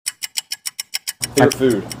Favorite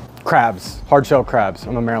food? Crabs, hard shell crabs.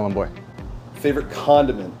 I'm a Maryland boy. Favorite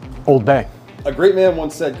condiment? Old Bay. A great man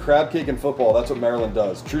once said, crab cake and football, that's what Maryland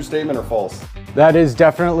does. True statement or false? That is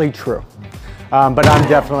definitely true. But I'm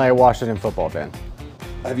definitely a Washington football fan.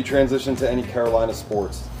 Have you transitioned to any Carolina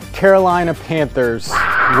sports? Carolina Panthers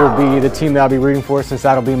will be the team that I'll be rooting for, since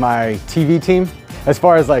that'll be my TV team. As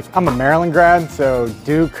far as like, I'm a Maryland grad, so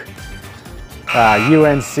Duke,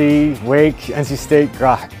 UNC, Wake, NC State,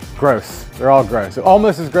 gross. They're all gross.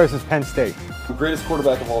 Almost as gross as Penn State. Greatest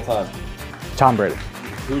quarterback of all time? Tom Brady.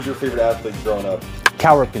 Who's your favorite athlete growing up?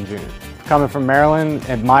 Cal Ripken Jr. Coming from Maryland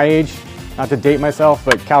at my age, not to date myself,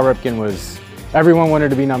 but Cal Ripken was, everyone wanted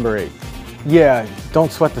to be number 8. Yeah,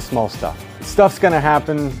 don't sweat the small stuff. Stuff's gonna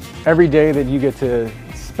happen every day that you get to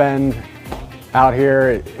spend out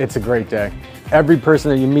here. It's a great day. Every person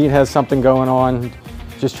that you meet has something going on.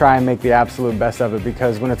 Just try and make the absolute best of it,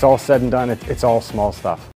 because when it's all said and done, it's all small stuff.